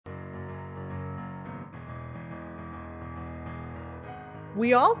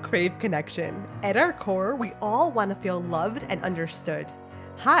We all crave connection. At our core, we all want to feel loved and understood.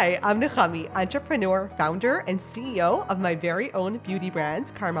 Hi, I'm Nechami, entrepreneur, founder, and CEO of my very own beauty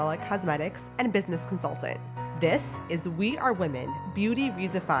brand, Carmela Cosmetics, and business consultant. This is We Are Women, Beauty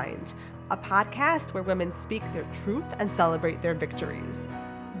Redefined, a podcast where women speak their truth and celebrate their victories.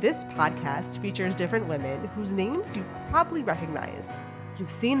 This podcast features different women whose names you probably recognize.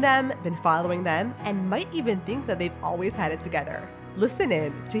 You've seen them, been following them, and might even think that they've always had it together. Listen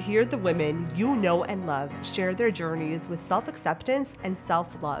in to hear the women you know and love share their journeys with self-acceptance and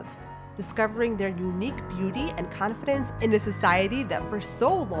self-love, discovering their unique beauty and confidence in a society that for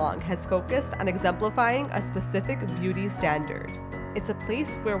so long has focused on exemplifying a specific beauty standard. It's a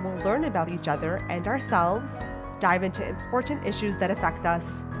place where we'll learn about each other and ourselves, dive into important issues that affect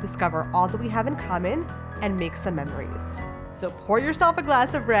us, discover all that we have in common, and make some memories. So pour yourself a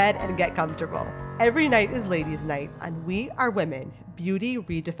glass of red and get comfortable. Every night is ladies' night on We Are Women, Beauty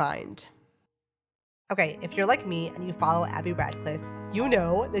Redefined. Okay, if you're like me and you follow Abi Radcliffe, you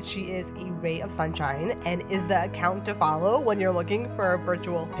know that she is a ray of sunshine and is the account to follow when you're looking for a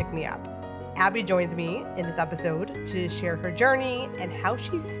virtual pick-me-up. Abby joins me in this episode to share her journey and how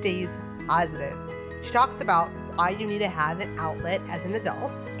she stays positive. She talks about why you need to have an outlet as an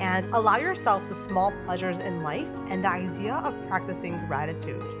adult and allow yourself the small pleasures in life and the idea of practicing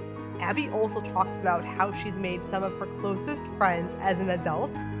gratitude. Abby also talks about how she's made some of her closest friends as an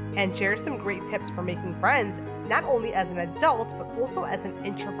adult and shares some great tips for making friends, not only as an adult, but also as an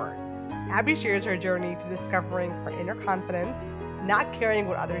introvert. Abby shares her journey to discovering her inner confidence, not caring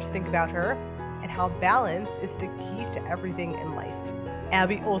what others think about her, and how balance is the key to everything in life.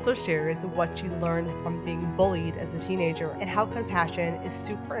 Abby also shares what she learned from being bullied as a teenager and how compassion is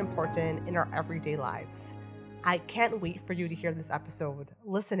super important in our everyday lives. I can't wait for you to hear this episode.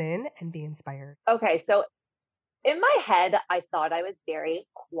 Listen in and be inspired. Okay, so in my head, I thought I was very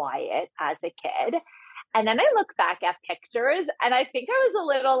quiet as a kid. And then I look back at pictures and I think I was a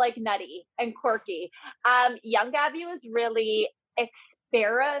little like nutty and quirky. Young Abby was really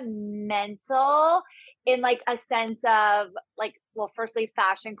experimental in like a sense of like, well, firstly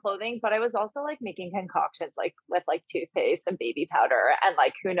fashion clothing, but I was also like making concoctions like with like toothpaste and baby powder and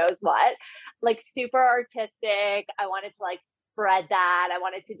like who knows what, like super artistic. I wanted to like spread that. I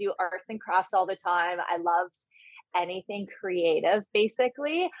wanted to do arts and crafts all the time. I loved anything creative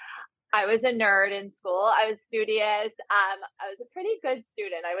basically. I was a nerd in school. I was studious. I was a pretty good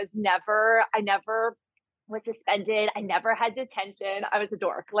student. I never was suspended. I never had detention. I was a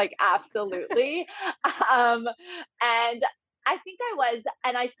dork, like absolutely. And I think I was,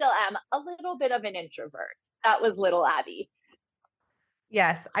 and I still am, a little bit of an introvert. That was little Abby.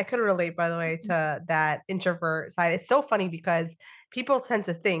 Yes, I could relate, by the way, to that introvert side. It's so funny because people tend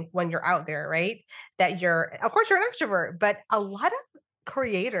to think when you're out there, right, that of course, you're an extrovert, but a lot of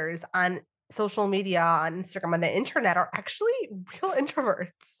creators on social media, on Instagram, on the internet are actually real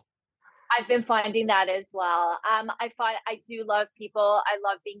introverts. I've been finding that as well. I find I do love people. I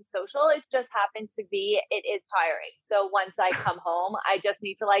love being social. It just happens to be, it is tiring. So once I come home, I just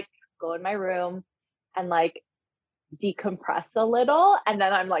need to like go in my room and like decompress a little. And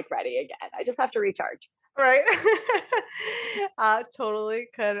then I'm like ready again. I just have to recharge. Right? I could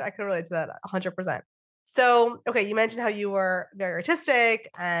relate to that 100%. So, okay, you mentioned how you were very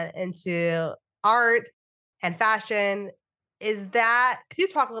artistic and into art and fashion. Could you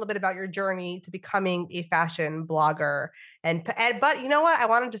talk a little bit about your journey to becoming a fashion blogger? But you know what? I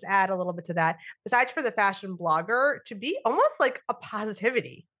want to just add a little bit to that. Besides for the fashion blogger, to be almost like a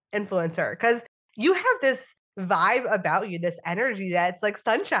positivity influencer, because you have this vibe about you, this energy that's like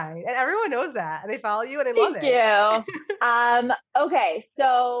sunshine, and everyone knows that, and they follow you and they love Thank it. you. Okay.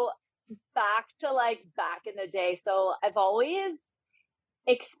 So back in the day. So I've always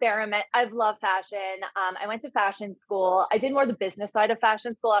I've loved fashion. I went to fashion school. I did more the business side of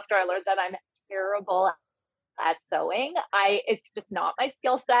fashion school after I learned that I'm terrible at sewing. It's just not my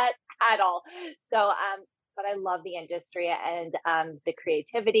skill set at all. But I love the industry and the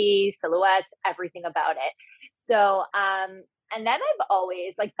creativity, silhouettes, everything about it. And then I've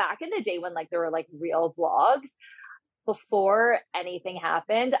always like back in the day when like there were like real blogs before anything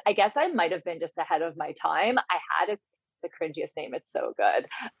happened. I guess I might have been just ahead of my time. I had the cringiest name. It's so good.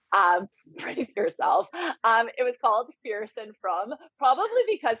 Brace yourself. It was called Fierce and From, probably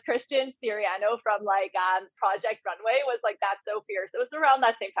because Christian Siriano from like Project Runway was like, that's so fierce. It was around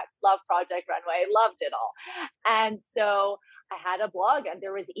that same time. Love Project Runway, loved it all. And so I had a blog and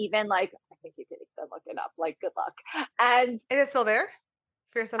there was even like, I think you could even look it up, like good luck. And Is it still there?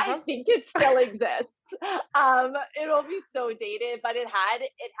 Fierce and I Fun? think it still exists. It'll be so dated, but it had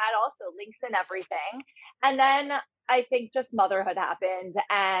also links and everything. And then I think just motherhood happened,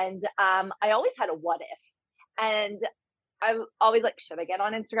 and I always had a what if, and I'm always like, should I get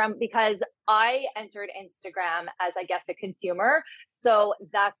on Instagram? Because I entered Instagram as, I guess, a consumer. So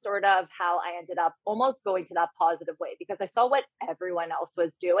that's sort of how I ended up almost going to that positive way because I saw what everyone else was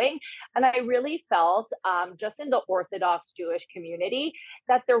doing. And I really felt, just in the Orthodox Jewish community,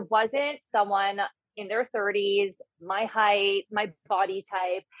 that there wasn't someone in their 30s, my height, my body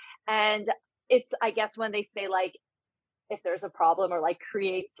type. And it's, I guess, when they say like, if there's a problem or like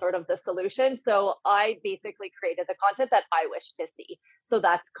create sort of the solution. So I basically created the content that I wish to see. So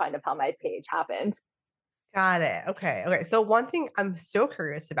that's kind of how my page happened. Got it. Okay. Okay. So one thing I'm so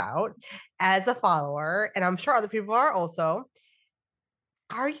curious about as a follower, and I'm sure other people are also,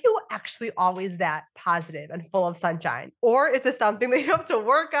 are you actually always that positive and full of sunshine? Or is this something that you have to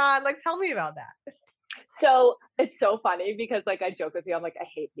work on? Like, tell me about that. So it's so funny because like I joke with you, I'm like, I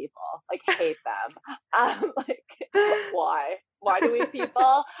hate people, like hate them. Like why? Why do we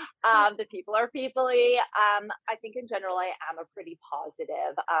people? The people are peoply. I think in general I am a pretty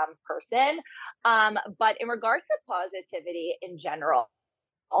positive person. But in regards to positivity in general,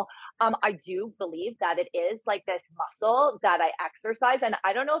 I do believe that it is like this muscle that I exercise. And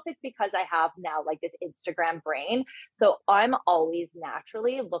I don't know if it's because I have now like this Instagram brain. So I'm always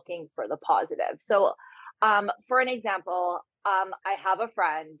naturally looking for the positive. So, for an example, I have a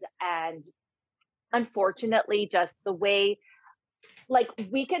friend, and unfortunately, just the way like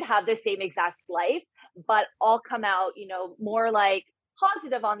we could have the same exact life, but I'll come out, more like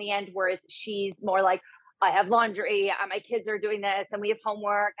positive on the end, whereas she's more like, I have laundry, my kids are doing this, and we have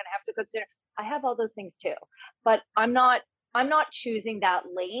homework, and I have to cook dinner. I have all those things too, but I'm not choosing that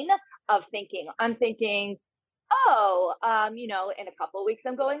lane of thinking. I'm thinking, oh, in a couple of weeks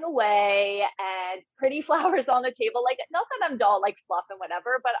I'm going away and pretty flowers on the table. Like, not that I'm dull, like fluff and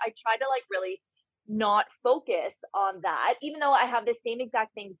whatever, but I try to like really not focus on that, even though I have the same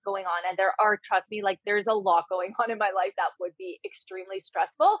exact things going on. And there are, trust me, like there's a lot going on in my life that would be extremely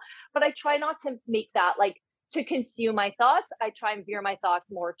stressful. But I try not to make that like to consume my thoughts. I try and veer my thoughts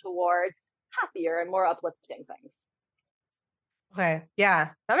more towards happier and more uplifting things. Okay. Yeah.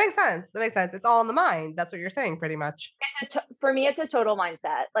 That makes sense. That makes sense. It's all in the mind. That's what you're saying pretty much. For me, it's a total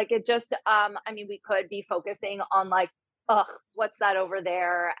mindset. Like it just, I mean, we could be focusing on like, ugh, what's that over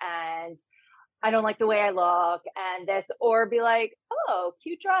there? And I don't like the way I look and this, or be like, oh,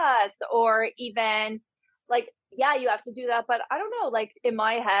 cute dress, or even like, yeah, you have to do that. But I don't know, like in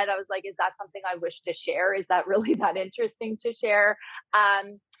my head, I was like, is that something I wish to share? Is that really that interesting to share?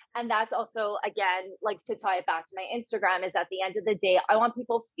 And that's also, again, like to tie it back to my Instagram, is at the end of the day, I want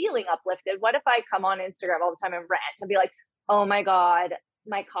people feeling uplifted. What if I come on Instagram all the time and rant and be like, oh my God,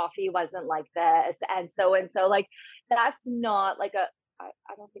 my coffee wasn't like this. And so, like, that's not like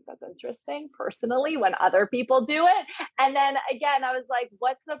I don't think that's interesting personally when other people do it. And then again, I was like,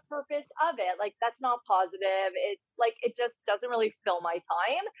 what's the purpose of it? Like, that's not positive. It's like, it just doesn't really fill my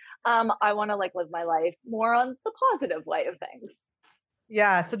time. I want to like live my life more on the positive way of things.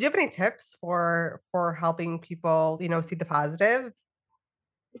 Yeah. So do you have any tips for helping people, see the positive?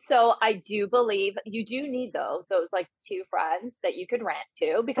 So I do believe you do need those like two friends that you could rant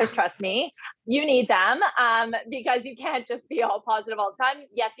to, because trust me, you need them, because you can't just be all positive all the time.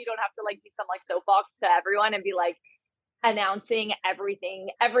 Yes, you don't have to like be some like soapbox to everyone and be like announcing everything,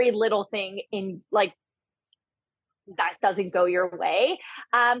 every little thing in like that doesn't go your way.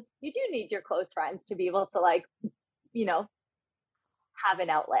 You do need your close friends to be able to like, you know, have an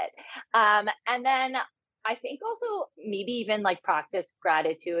outlet. And then I think also maybe even like practice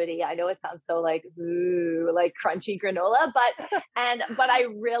gratitude. I know it sounds so like ooh, like crunchy granola, but I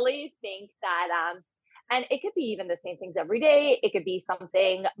really think that and it could be even the same things every day. It could be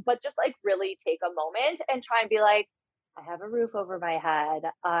something, but just like really take a moment and try and be like, I have a roof over my head.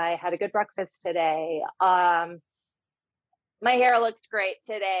 I had a good breakfast today. My hair looks great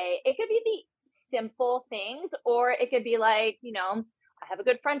today. It could be the simple things, or it could be like, I have a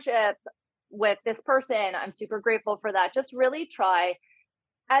good friendship with this person. I'm super grateful for that. Just really try.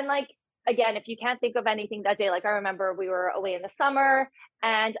 And like, again, if you can't think of anything that day, like I remember we were away in the summer,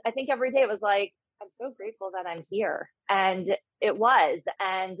 and I think every day it was like, I'm so grateful that I'm here. And it was.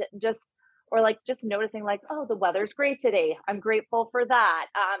 And just, or like just noticing like, oh, the weather's great today. I'm grateful for that.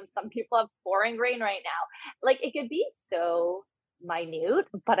 Some people have pouring rain right now. Like it could be so minute,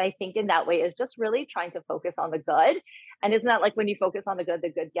 but I think in that way is just really trying to focus on the good. And isn't that like when you focus on the good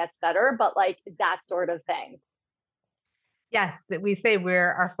gets better, but like that sort of thing. Yes, that we say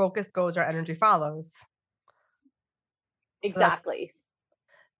where our focus goes, our energy follows. So that's Exactly.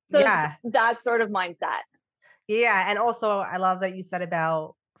 So it's yeah. that sort of mindset. Yeah, and also I love that you said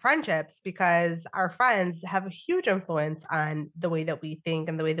about friendships because our friends have a huge influence on the way that we think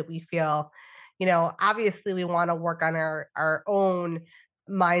and the way that we feel. Obviously we want to work on our own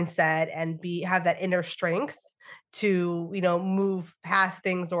mindset and be have that inner strength to, move past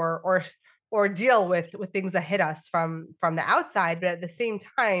things or deal with things that hit us from the outside. But at the same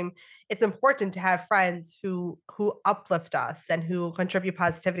time, it's important to have friends who uplift us and who contribute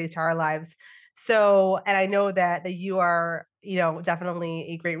positivity to our lives. So, and I know that you are, definitely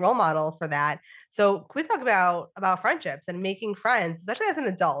a great role model for that. So, can we talk about friendships and making friends, especially as an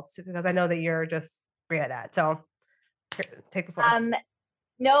adult, because I know that you're just great at that. So, take the floor. Um,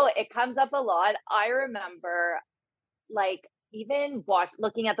 no, it comes up a lot. I remember like even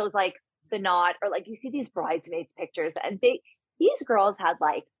looking at those like the knot or like you see these bridesmaids pictures and these girls had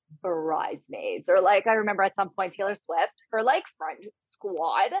like bridesmaids or like I remember at some point Taylor Swift, her like friend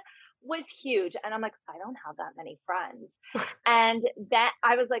squad was huge. And I'm like, I don't have that many friends. And that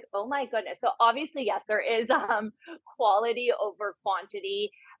I was like, oh my goodness. So obviously, yes, there is quality over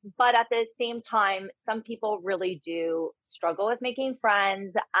quantity, but at the same time, some people really do struggle with making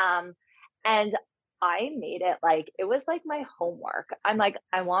friends. And I made it like it was like my homework. I'm like,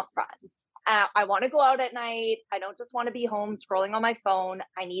 I want friends. I want to go out at night. I don't just want to be home scrolling on my phone.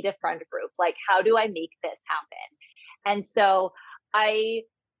 I need a friend group. Like, how do I make this happen? And so I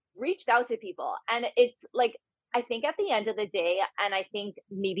reached out to people, and it's like, I think at the end of the day, and I think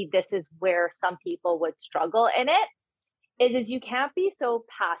maybe this is where some people would struggle in it, is you can't be so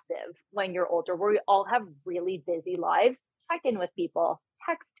passive when you're older, where we all have really busy lives. Check in with people,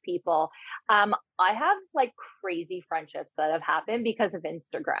 text people. I have like crazy friendships that have happened because of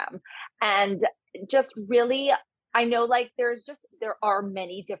Instagram. And just really, I know like there are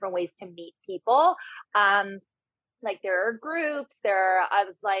many different ways to meet people. Um, like there are groups, I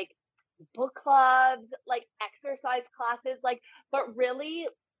was like book clubs, like exercise classes, like, but really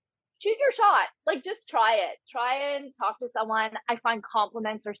shoot your shot. Like just try it. Try and talk to someone. I find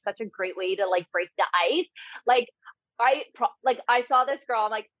compliments are such a great way to like break the ice. Like I saw this girl, I'm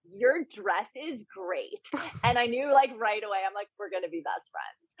like, your dress is great. And I knew like right away, I'm like, we're gonna be best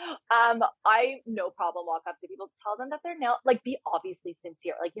friends. I no problem walk up to people, tell them that their nail like be obviously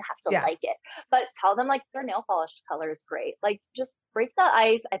sincere. Like you have to Yeah. like it, but tell them like their nail polish color is great. Like just break the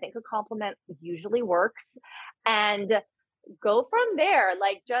ice. I think a compliment usually works. And go from there.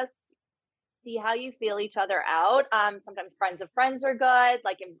 Like just see how you feel each other out. Sometimes friends of friends are good.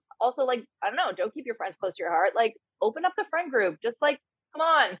 Like, and also like, I don't know, don't keep your friends close to your heart. Like open up the friend group. Just like, come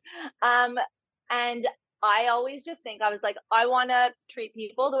on. And I always just think I was like, I want to treat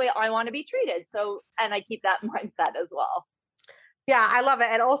people the way I want to be treated. So, and I keep that mindset as well. Yeah, I love it.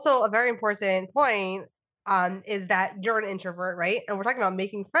 And also a very important point is that you're an introvert, right? And we're talking about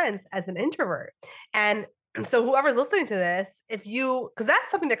making friends as an introvert. And so whoever's listening to this, because that's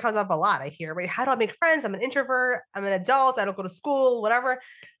something that comes up a lot, I hear, right? How do I make friends? I'm an introvert. I'm an adult. I don't go to school, whatever.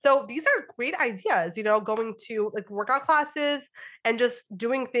 So these are great ideas, going to like workout classes and just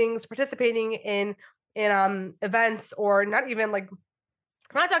doing things, participating in events, or not even like,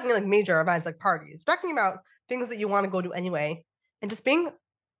 we're not talking like major events like parties. We're talking about things that you want to go to anyway, and just being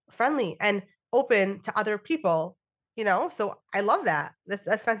friendly and open to other people. So I love that.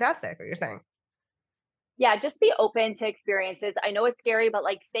 That's fantastic what you're saying. Yeah, just be open to experiences. I know it's scary, but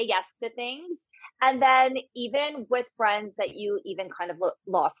like say yes to things. And then even with friends that you even kind of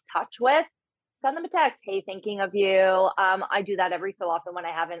lost touch with, send them a text. Hey, thinking of you. I do that every so often when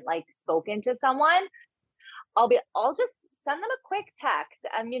I haven't like spoken to someone. I'll just send them a quick text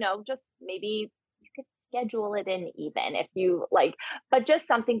and, just maybe you could schedule it in even if you like, but just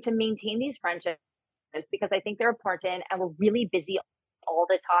something to maintain these friendships because I think they're important and we're really busy all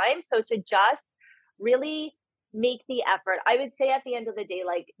the time. So to just really make the effort, I would say at the end of the day,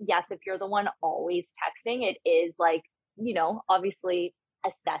 like, yes, if you're the one always texting, it is like, obviously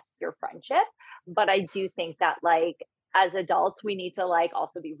assess your friendship. But I do think that like as adults, we need to like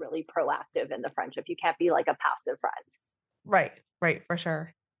also be really proactive in the friendship. You can't be like a passive friend. Right, right, for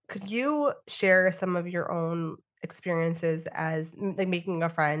sure. Could you share some of your own experiences as like making a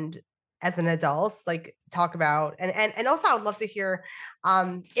friend as an adult? Like talk about and also I would love to hear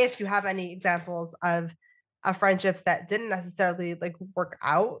if you have any examples of friendships that didn't necessarily like work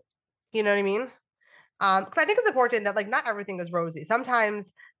out. You know what I mean? Because I think it's important that like not everything is rosy.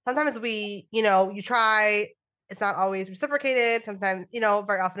 Sometimes you try, it's not always reciprocated. Sometimes,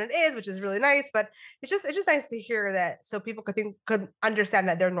 very often it is, which is really nice. But it's just nice to hear that so people could understand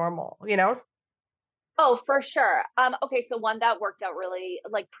that they're normal. Oh, for sure. Okay, so one that worked out really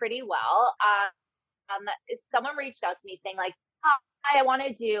like pretty well. Someone reached out to me saying like, "Hi, I want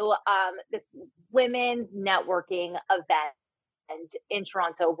to do this women's networking event." in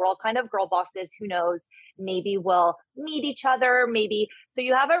Toronto. We're all kind of girl bosses. Who knows? Maybe we'll meet each other. Maybe. So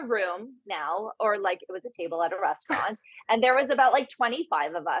you have a room now, or like it was a table at a restaurant, and there was about like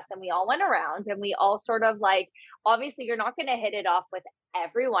 25 of us, and we all went around and we all sort of like, obviously, you're not going to hit it off with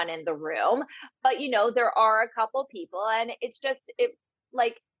everyone in the room, but there are a couple people, and it's just, it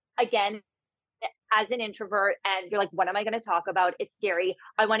like, again, as an introvert, and you're like, what am I going to talk about? It's scary.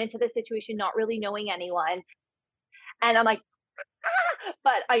 I went into this situation not really knowing anyone. And I'm like,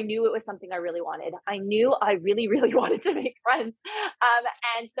 but I knew it was something I really wanted. I knew I really, really wanted to make friends.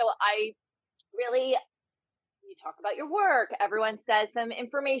 And so I really, you talk about your work, everyone says some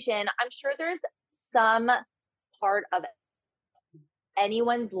information. I'm sure there's some part of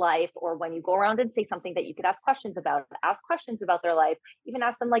anyone's life, or when you go around and say something that you could ask questions about their life, even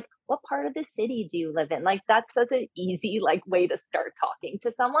ask them like, what part of the city do you live in? Like, that's such an easy like way to start talking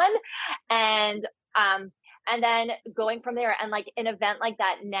to someone. And and then going from there, and like an event like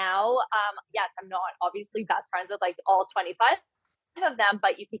that now, yes, I'm not obviously best friends with like all 25 of them,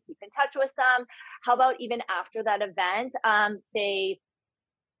 but you can keep in touch with some. How about even after that event, say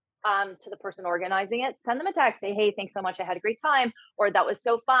to the person organizing it, send them a text, say, hey, thanks so much, I had a great time, or that was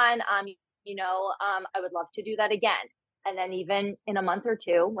so fun, I would love to do that again. And then even in a month or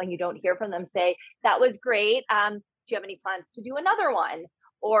two, when you don't hear from them, say, that was great, do you have any plans to do another one?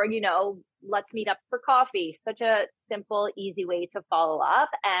 Or let's meet up for coffee. Such a simple, easy way to follow up.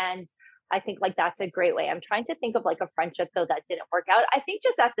 And I think like that's a great way. I'm trying to think of like a friendship though that didn't work out. I think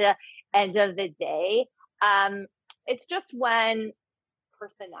just at the end of the day, it's just when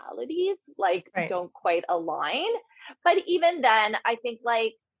personalities like Right. don't quite align. But even then, I think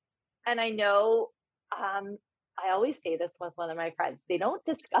like, and I know, I always say this with one of my friends, they don't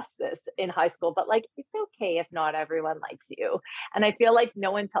discuss this in high school, but like, it's okay if not everyone likes you. And I feel like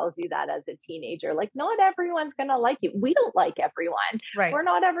no one tells you that as a teenager. Like, not everyone's going to like you. We don't like everyone. Right. We're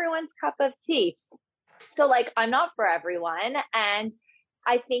not everyone's cup of tea. So, like, I'm not for everyone. And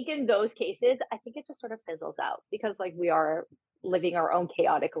I think in those cases, I think it just sort of fizzles out because, like, we are living our own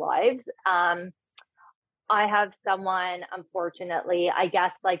chaotic lives. I have someone, unfortunately, I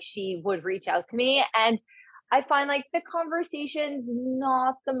guess like she would reach out to me, and I find like the conversation's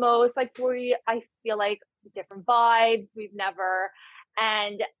not the most like I feel like different vibes. We've never,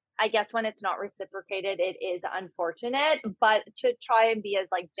 and I guess when it's not reciprocated, it is unfortunate, but to try and be as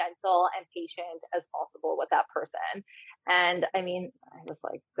like gentle and patient as possible with that person. And I mean, I was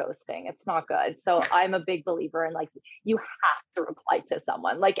like ghosting. It's not good. So I'm a big believer in like, you have to reply to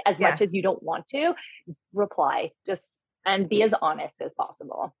someone, like as much Yeah. as you don't want to reply, just and be as honest as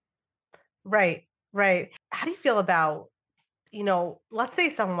possible. Right. Right. How do you feel about, let's say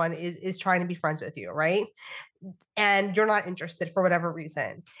someone is trying to be friends with you, right? And you're not interested for whatever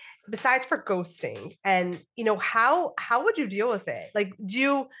reason, besides for ghosting. And how would you deal with it? Like, do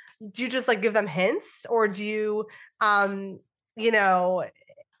you just like give them hints, or do you you know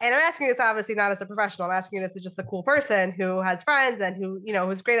and I'm asking this obviously not as a professional, I'm asking this as just a cool person who has friends and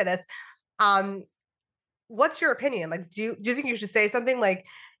who's great at this. Um, what's your opinion? Like, do you think you should say something like,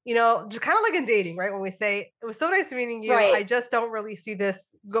 just kind of like in dating, right? When we say it was so nice meeting you, Right. I just don't really see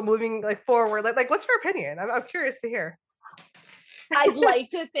this moving like forward. Like what's your opinion? I'm curious to hear. I'd like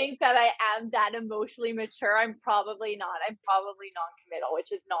to think that I am that emotionally mature. I'm probably not. I'm probably non-committal,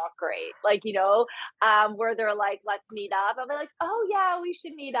 which is not great. Like, where they're like, let's meet up. I'll be like, oh yeah, we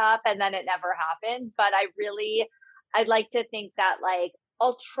should meet up. And then it never happens. But I'd like to think that like,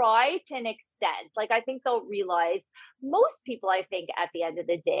 I'll try to an extent. Like, I think they'll realize, most people, I think at the end of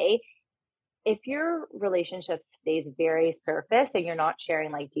the day, if your relationship stays very surface and you're not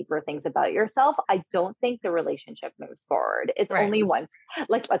sharing like deeper things about yourself, I don't think the relationship moves forward. It's Right. once,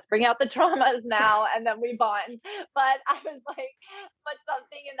 like, let's bring out the traumas now and then we bond. But I was like, but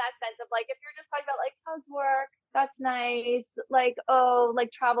something in that sense of like, if you're just talking about like, how's work? That's nice. Like, oh,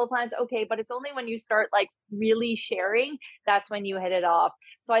 like travel plans. Okay. But it's only when you start like really sharing, that's when you hit it off.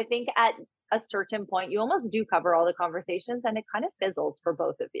 So I think at a certain point, you almost do cover all the conversations and it kind of fizzles for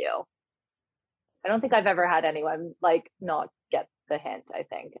both of you. I don't think I've ever had anyone like not get the hint, I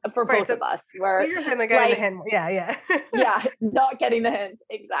think, for Right. both So of us. Where you're saying like getting the like, hint. Yeah. Yeah. yeah, not getting the hint.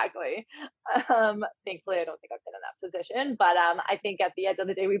 Exactly. Thankfully I don't think I've been in that position. But I think at the end of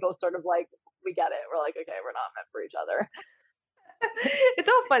the day we both sort of like we get it. We're like, okay, we're not meant for each other. It's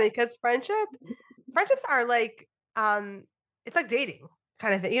so funny because friendships are like, it's like dating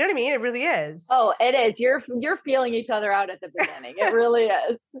kind of thing. You know what I mean? It really is. Oh, it is. You're feeling each other out at the beginning. It really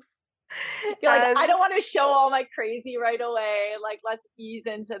is. You're like, I And don't want to show all my crazy right away. Like, let's ease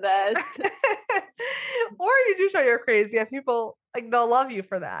into this. or you do show you're crazy and people like they'll love you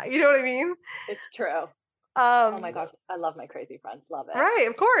for that. You know what I mean? It's true. Oh my Um, gosh, I love my crazy friends. Love it. right,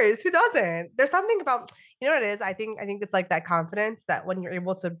 of course. Who doesn't? There's something about, you know what it is? I think it's like that confidence that when you're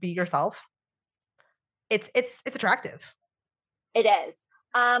able to be yourself, it's attractive. It is.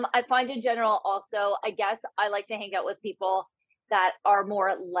 I find in general also, I guess I like to hang out with people that are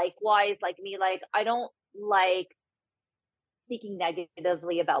more likewise like me. Like I don't like speaking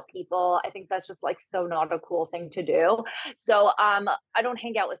negatively about people. I think that's just like so not a cool thing to do. So I don't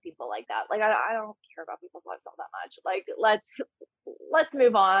hang out with people like that. Like I don't care about people's lives all that much. Like let's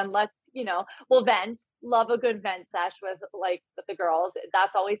move on. Let's, we'll vent. Love a good vent sesh with the girls.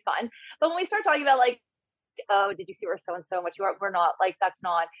 That's always fun. But when we start talking about like, oh, did you see where so and so much you are? We're not like that's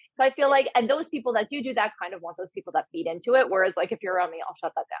not. So I feel like, and those people that do that kind of want those people that feed into it. Whereas like if you're around me, I'll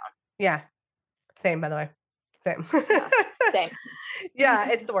shut that down. Yeah, same by the way. Same. Yeah, same. Yeah,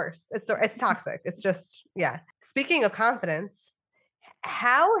 it's the worst. It's toxic. It's just, yeah. Speaking of confidence,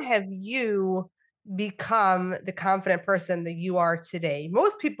 how have you become the confident person that you are today?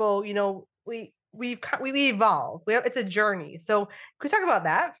 Most people, we evolve. It's a journey. So, can we talk about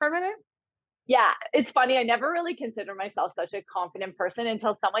that for a minute? Yeah, it's funny. I never really considered myself such a confident person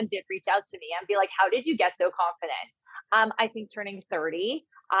until someone did reach out to me and be like, "How did you get so confident?" I think turning 30.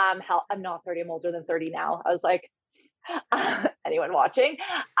 Hell, I'm not 30. I'm older than 30 now. I was like, anyone watching?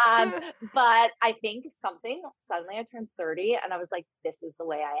 Um, but I think something suddenly I turned 30 and I was like, "This is the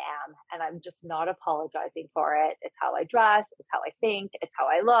way I am," and I'm just not apologizing for it. It's how I dress. It's how I think. It's how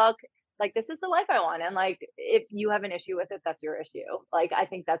I look. Like this is the life I want, and like if you have an issue with it, that's your issue. Like I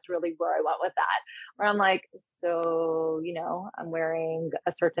think that's really where I went with that, where I'm like, so I'm wearing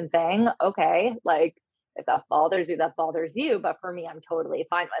a certain thing, okay, like if that bothers you, that bothers you, but for me, I'm totally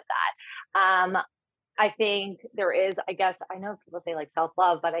fine with that. I think there is, I guess, I know people say like self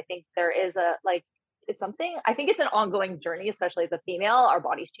love, but I think there is a like it's something. I think it's an ongoing journey, especially as a female. Our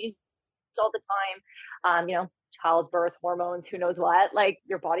bodies change all the time. Childbirth, hormones, who knows what. Like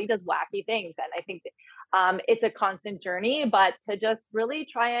your body does wacky things, and I think it's a constant journey. But to just really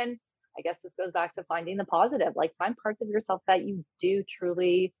try and, I guess this goes back to finding the positive. Like find parts of yourself that you do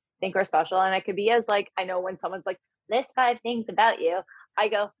truly think are special, and it could be as like I know when someone's like list 5 things about you. I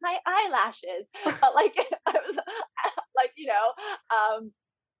go my eyelashes, but like I was like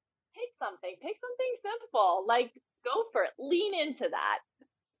pick something simple, like go for it, lean into that.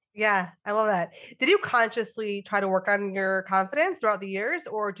 Yeah, I love that. Did you consciously try to work on your confidence throughout the years,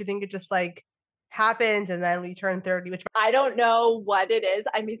 or do you think it just like happened and then when you turn 30, which I don't know what it is.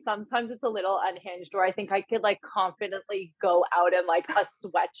 I mean, sometimes it's a little unhinged where I think I could like confidently go out in like a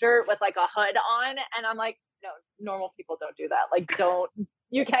sweatshirt with like a hood on. And I'm like, no, normal people don't do that. Like,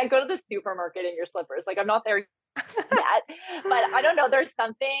 you can't go to the supermarket in your slippers. Like, I'm not there yet. But I don't know. There's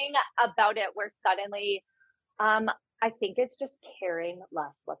something about it where suddenly, um, I think it's just caring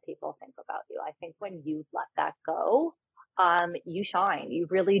less what people think about you. I think when you let that go, you shine. You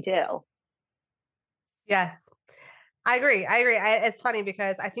really do. yes, I agree. I agree. It's funny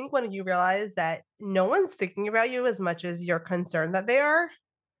because I think when you realize that no one's thinking about you as much as you're concerned that they are,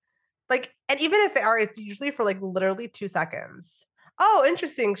 like, and even if they are, it's usually for like literally 2 seconds. Oh,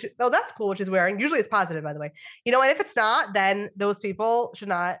 interesting. Oh, that's cool, which is wearing. Usually it's positive, by the way. And if it's not, then those people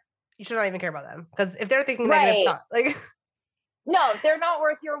you should not even care about them. Because if they're thinking negative Right. thought, like, No, they're not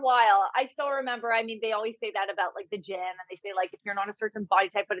worth your while. I still remember, I mean, they always say that about like the gym and they say like if you're not a certain body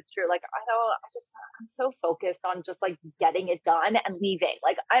type, but it's true. Like I'm so focused on just like getting it done and leaving.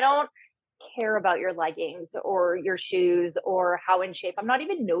 Like I don't care about your leggings or your shoes or how in shape. I'm not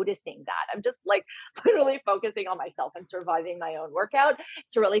even noticing that. I'm just like literally focusing on myself and surviving my own workout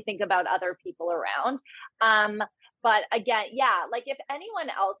to really think about other people around. But again, yeah, like if anyone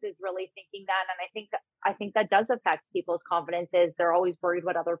else is really thinking that, and I think that does affect people's confidences. They're always worried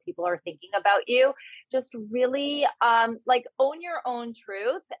what other people are thinking about you. Just really like own your own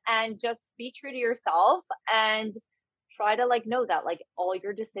truth and just be true to yourself and try to like know that like all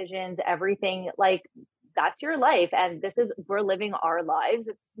your decisions, everything, like that's your life and we're living our lives.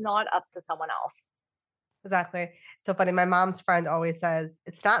 It's not up to someone else. exactly. So funny. My mom's friend always says,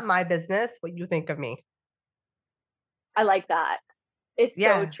 "It's not my business what you think of me." I like that. It's so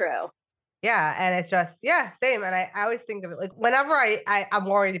Yeah. true. Yeah, and it's just yeah, same. And I always think of it like whenever I'm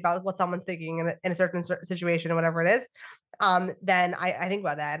worried about what someone's thinking in a certain situation or whatever it is, then I think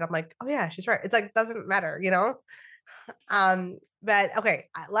about that and I'm like, oh yeah, she's right. It's like doesn't matter. But okay,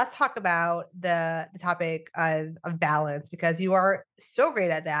 let's talk about the topic of balance because you are so great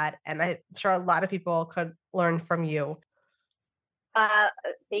at that, and I'm sure a lot of people could learn from you. Uh,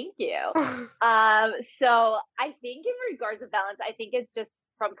 Thank you. So I think in regards to balance, I think it's just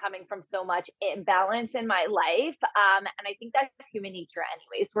from coming from so much imbalance in my life. And I think that's human nature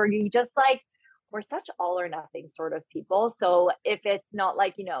anyways, where you just like we're such all or nothing sort of people. So if it's not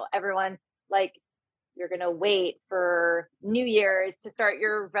like, everyone like you're going to wait for New Year's to start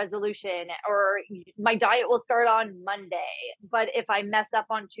your resolution, or my diet will start on Monday. But if I mess up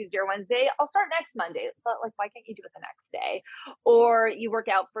on Tuesday or Wednesday, I'll start next Monday. But like, why can't you do it the next day? Or you work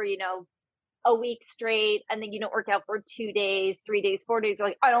out for, a week straight and then you don't work out for 2 days, 3 days, 4 days. You're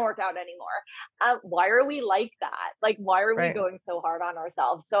like, I don't work out anymore. Why are we like that? Like, why are we Right. going so hard on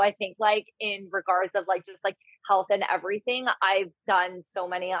ourselves? So I think like in regards of like just like health and everything, I've done so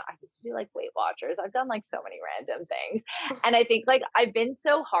many, I used to do like Weight Watchers. I've done like so many random things. And I think like I've been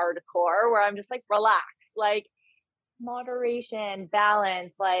so hardcore where I'm just like, relax, like moderation,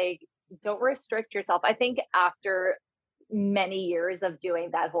 balance, like don't restrict yourself. I think after many years of doing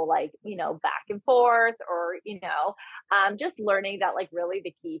that whole like back and forth, or just learning that like really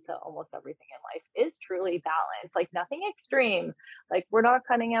the key to almost everything in life is truly balance, like nothing extreme. Like we're not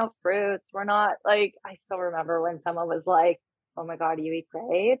cutting out fruits, we're not like, I still remember when someone was like, oh my god, you eat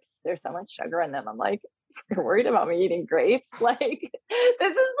grapes, there's so much sugar in them. I'm like, you're worried about me eating grapes? Like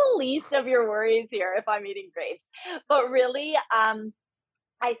this is the least of your worries here if I'm eating grapes. But really,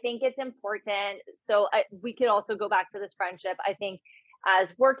 I think it's important. So we could also go back to this friendship. I think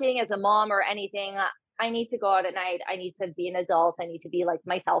as working as a mom or anything, I need to go out at night. I need to be an adult. I need to be like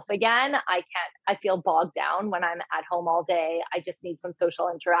myself again. I feel bogged down when I'm at home all day. I just need some social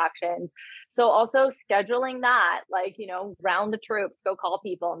interactions. So also scheduling that, like, round the troops, go call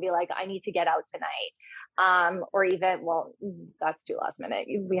people and be like, I need to get out tonight. Or even, well, that's too last minute.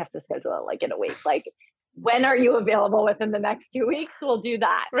 We have to schedule it like in a week. Like, when are you available within the next 2 weeks? We'll do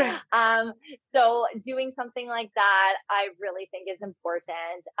that. Right. So doing something like that, I really think is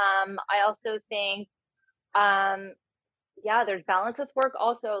important. I also think, yeah, there's balance with work.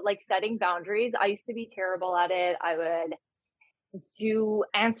 Also, like setting boundaries. I used to be terrible at it. I would do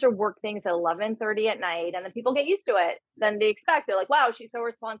answer work things at 11:30 at night, and then people get used to it. Then they expect, they're like, wow, she's so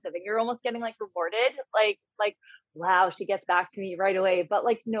responsive, and you're almost getting like rewarded, like wow, she gets back to me right away. But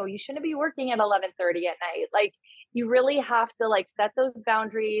like, no, you shouldn't be working at 11:30 at night. Like you really have to like set those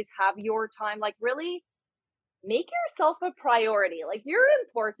boundaries, have your time, like really make yourself a priority. Like you're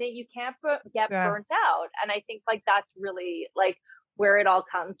important, you can't get Yeah. burnt out. And I think like that's really like where it all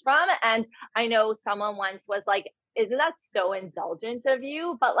comes from. And I know someone once was like, isn't that so indulgent of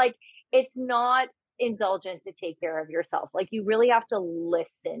you? But like it's not indulgent to take care of yourself. Like you really have to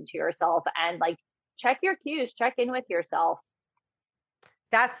listen to yourself and like check your cues, check in with yourself.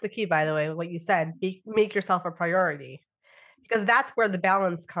 That's the key, by the way, what you said. Make yourself a priority, because that's where the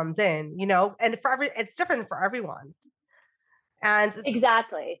balance comes in, and it's different for everyone. And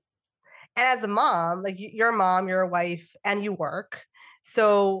Exactly. as a mom, like you're a mom, you're a wife, and you work.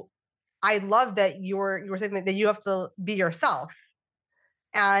 So I love that you were saying that you have to be yourself.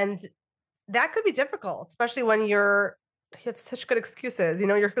 And that could be difficult, especially when you have such good excuses.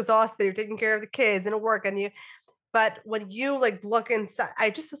 You're exhausted, you're taking care of the kids and work, but when you like look inside,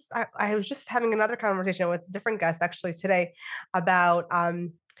 I was just having another conversation with a different guest actually today about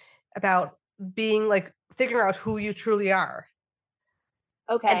being like figuring out who you truly are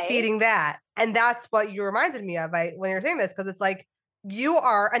and Okay. feeding that. And that's what you reminded me of when you're saying this, because it's like you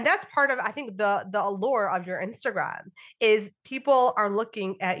are, and that's part of, I think, the allure of your Instagram is people are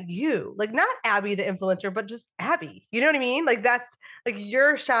looking at you, like not Abby the influencer, but just Abby. You know what I mean? Like that's like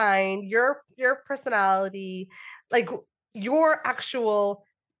your shine, your personality, like your actual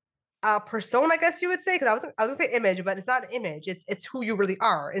persona, I guess you would say, because I was gonna say image, but it's not an image. It's who you really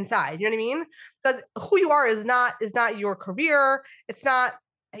are inside. You know what I mean? Because who you are is not your career. It's not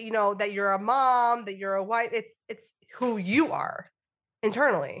that you're a mom, that you're a wife. It's who you are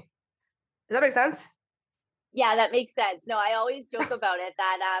internally. Does that make sense? Yeah, that makes sense. No, I always joke about it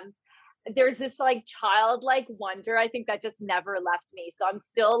that there's this like childlike wonder, I think, that just never left me. So I'm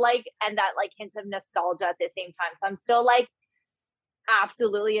still like, and that like hint of nostalgia at the same time. So I'm still like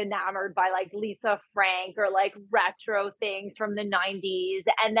absolutely enamored by like Lisa Frank or like retro things from the 90s.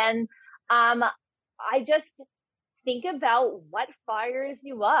 And then I just think about what fires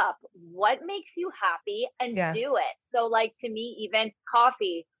you up, what makes you happy, and Yeah. do it. So like to me, even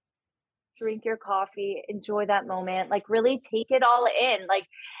coffee, drink your coffee, enjoy that moment, like really take it all in. Like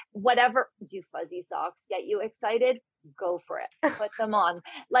whatever, do fuzzy socks get you excited? Go for it. Put them on.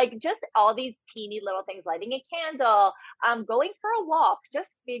 Like just all these teeny little things, lighting a candle, going for a walk, just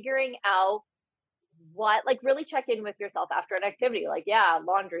figuring out what, like really check in with yourself after an activity. Like, yeah,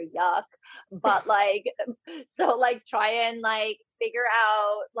 laundry, yuck. But like, so like try and like figure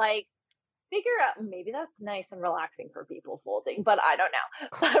out, maybe that's nice and relaxing for people folding, but I don't know.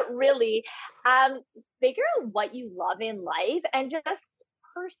 But really, um, figure out what you love in life and just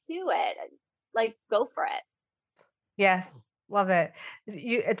pursue it. like go for it. Yes, love it.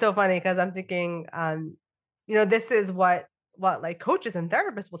 It's so funny because I'm thinking, this is what like coaches and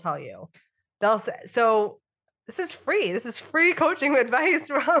therapists will tell you. They'll say, so this is free. This is free coaching advice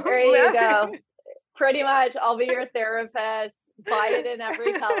There from you Matthew. go. Pretty much, I'll be your therapist. Buy it in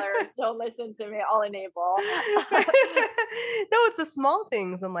every color. Don't listen to me. I'll enable. No, it's the small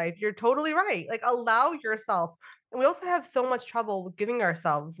things in life. You're totally right. Like allow yourself. And we also have so much trouble with giving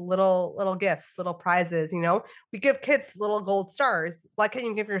ourselves little gifts, little prizes, We give kids little gold stars. Why can't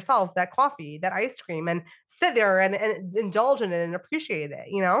you give yourself that coffee, that ice cream and sit there and indulge in it and appreciate it?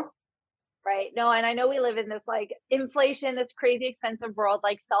 Right. No, and I know we live in this like inflation, this crazy expensive world.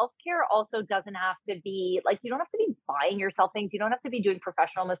 Like self care also doesn't have to be like, you don't have to be buying yourself things. You don't have to be doing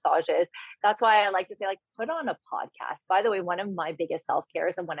professional massages. That's why I like to say, like, put on a podcast. By the way, one of my biggest self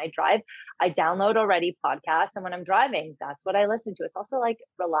cares, and when I drive, I download already podcasts. And when I'm driving, that's what I listen to. It's also like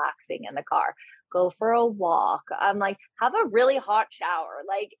relaxing in the car. Go for a walk. I'm like, have a really hot shower.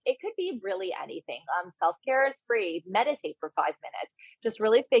 Like, it could be really anything. Self care is free. Meditate for 5 minutes. Just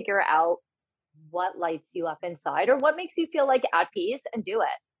really figure out what lights you up inside or what makes you feel like at peace and do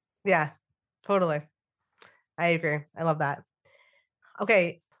it. Yeah, totally. I agree. I love that.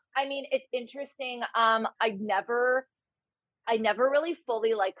 Okay. I mean, it's interesting. I never really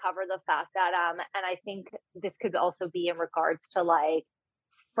fully like cover the fact that and I think this could also be in regards to like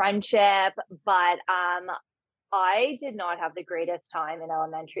friendship, but I did not have the greatest time in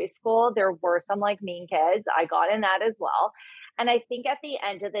elementary school. There were some like mean kids. I got in that as well. And I think at the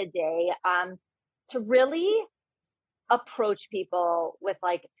end of the day, to really approach people with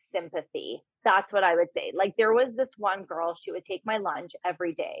like sympathy. That's what I would say. Like there was this one girl, she would take my lunch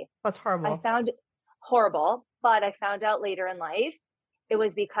every day. That's I horrible. found it horrible, but I found out later in life it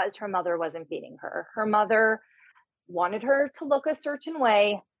was because her mother wasn't feeding her. Her mother wanted her to look a certain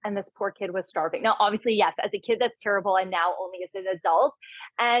way and this poor kid was starving. Now obviously yes, as a kid that's terrible and now only as an adult.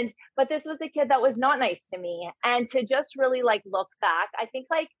 And but this was a kid that was not nice to me and to just really like look back, I think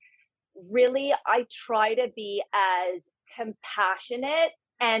like really I try to be as compassionate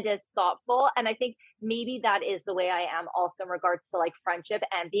and as thoughtful. And I think maybe that is the way I am also in regards to like friendship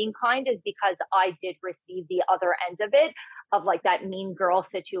and being kind, is because I did receive the other end of it, of like that mean girl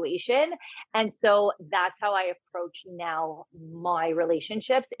situation. And so that's how I approach now my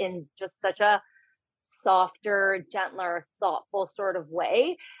relationships, in just such a softer, gentler, thoughtful sort of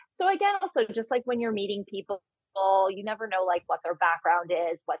way. So again, also just like when you're meeting people, you never know like what their background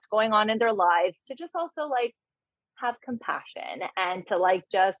is, what's going on in their lives, to just also like have compassion and to like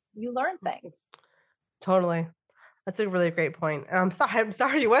just you learn things. Totally. That's a really great point. And I'm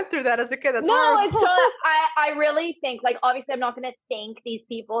sorry you went through that as a kid. That's No, it's horrible. totally, I really think like obviously I'm not going to thank these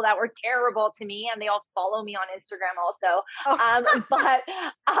people that were terrible to me, and they all follow me on Instagram also.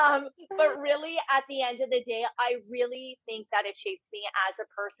 Oh. But really at the end of the day, I really think that it shaped me as a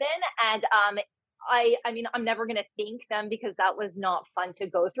person. And I mean, I'm never going to thank them because that was not fun to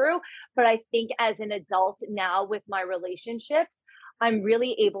go through. But I think as an adult now with my relationships, I'm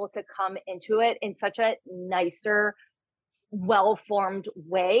really able to come into it in such a nicer, well formed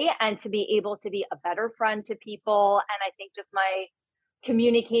way, and to be able to be a better friend to people. And I think just my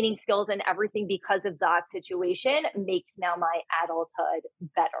communicating skills and everything because of that situation makes now my adulthood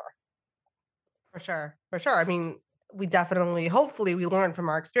better. For sure. For sure. I mean, we definitely, hopefully we learn from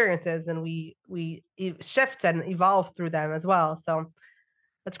our experiences and we shift and evolve through them as well. So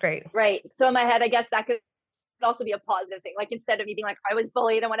that's great. Right. So in my head, I guess that could also be a positive thing. Like instead of me being like, I was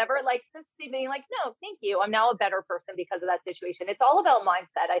bullied and whatever, like just being like, no, thank you. I'm now a better person because of that situation. It's all about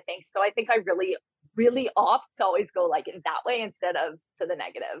mindset, I think. So I think I really, really opt to always go like in that way instead of to the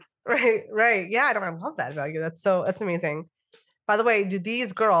negative. Right. Right. Yeah. I love that about you. That's amazing. By the way, do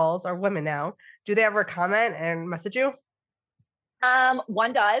these girls or women now, do they ever comment and message you?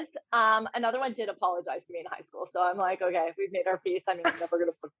 One does. Another one did apologize to me in high school. So I'm like, okay, we've made our peace. I mean, I'm never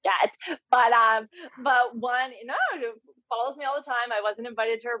gonna forget. But one, follows me all the time. I wasn't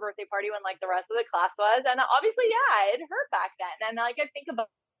invited to her birthday party when like the rest of the class was. And obviously, yeah, it hurt back then. And like I think about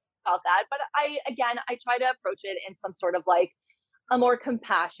that. But I try to approach it in some sort of like a more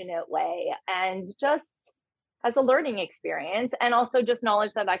compassionate way, and just as a learning experience, and also just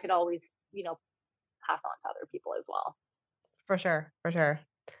knowledge that I could always, pass on to other people as well. For sure. For sure.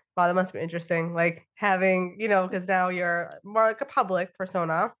 Wow, that must be interesting. Like having, because now you're more like a public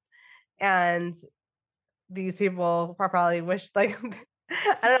persona and these people probably wish like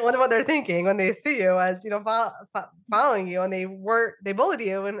I don't wonder what they're thinking when they see you as following you, and they bullied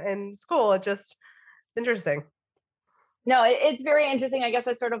you in school. It's interesting. No, it's very interesting. I guess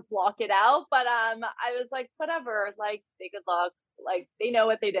I sort of block it out, but I was like, whatever, like, say good luck. Like they know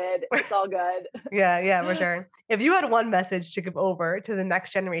what they did. It's all good. Yeah, for sure. If you had one message to give over to the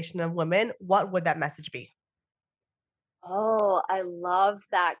next generation of women, what would that message be? Oh, I love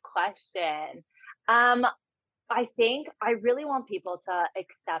that question. Um, I think I really want people to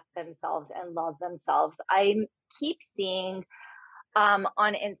accept themselves and love themselves. I keep seeing on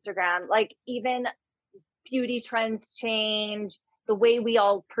Instagram, like even beauty trends change, the way we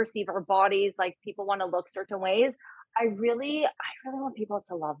all perceive our bodies, like people want to look certain ways. I really want people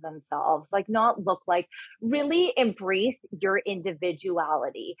to love themselves, like not look like, really embrace your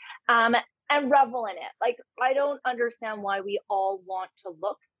individuality. Um, and revel in it. Like I don't understand why we all want to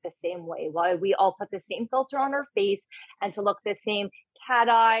look the same way, why we all put the same filter on our face and to look the same cat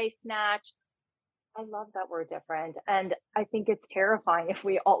eye, snatch. I love that we're different, and I think it's terrifying if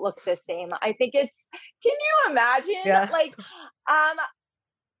we all look the same. I think it's can you imagine? Yeah. Like, um,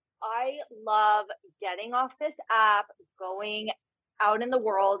 I love getting off this app, going out in the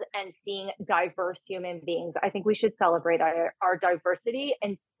world and seeing diverse human beings. I think we should celebrate our diversity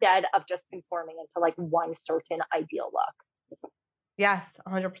instead of just conforming into like one certain ideal look. Yes,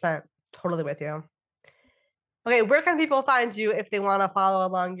 100%. Totally with you. Okay, where can people find you if they want to follow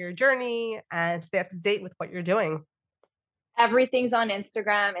along your journey and stay up to date with what you're doing? Everything's on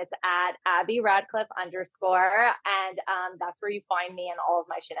Instagram. It's at Abby Radcliffe underscore. And that's where you find me and all of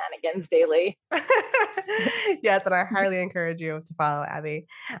my shenanigans daily. Yes, and I highly encourage you to follow Abby.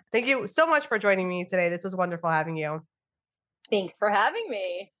 Thank you so much for joining me today. This was wonderful having you. Thanks for having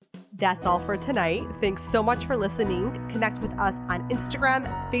me. That's all for tonight. Thanks so much for listening. Connect with us on Instagram,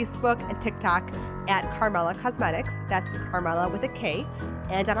 Facebook, and TikTok at Carmela Cosmetics. That's Carmela with a K.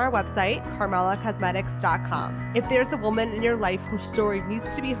 And on our website, carmelacosmetics.com. If there's a woman in your life whose story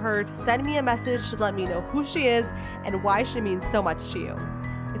needs to be heard, send me a message to let me know who she is and why she means so much to you.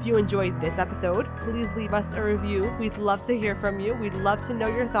 If you enjoyed this episode, please leave us a review. We'd love to hear from you. We'd love to know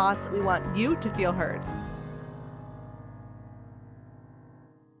your thoughts. We want you to feel heard.